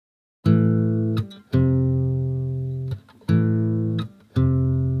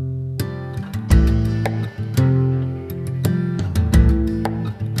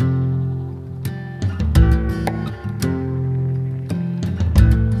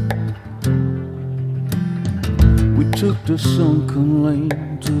took the sunken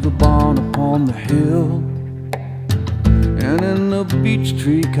lane to the barn upon the hill, and in the beech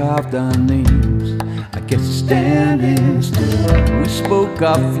tree carved our names. I guess it's standing still. We spoke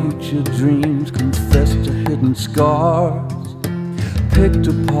our future dreams, confessed to hidden scars, picked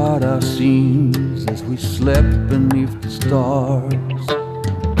apart our scenes as we slept beneath the stars.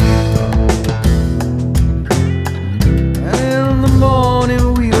 And in the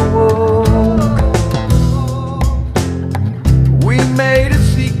morning we awoke. We made a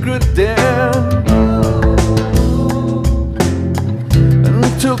secret den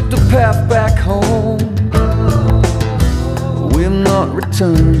and took the path back home. We've not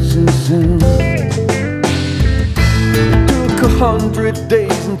returned since then. 100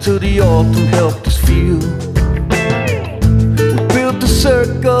 days until the autumn helped us feel. We built a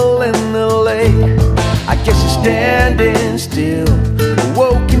circle in the lake. I guess it's standing still.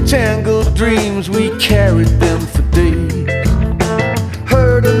 Awoke in tangled dreams, we carried them for days.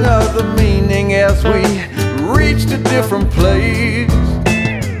 Heard another meaning as we reached a different place.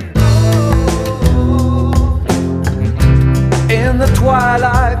 In the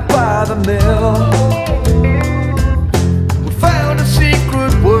twilight by the mill,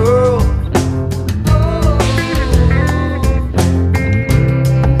 secret world.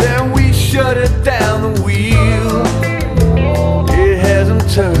 Then we shut it down, the wheel. It hasn't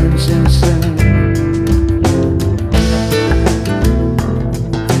turned since then.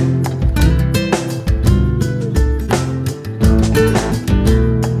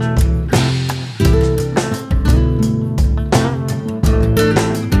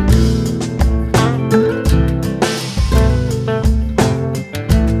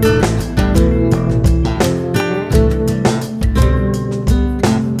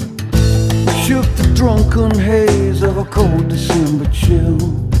 Drunken haze of a cold December chill,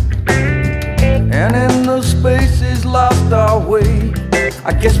 and in those spaces lost our way.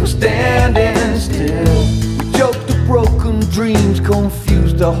 I guess we're standing still. We joked the broken dreams,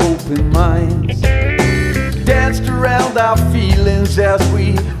 confused our hoping minds, danced around our feelings as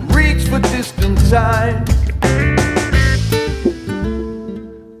we reached for distant times.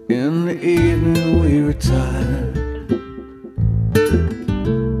 In the evening we retired.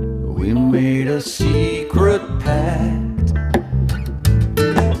 We made a secret pact,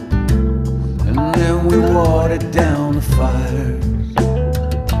 and then we watered down the fires.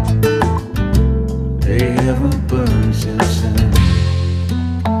 They haven't burned since then.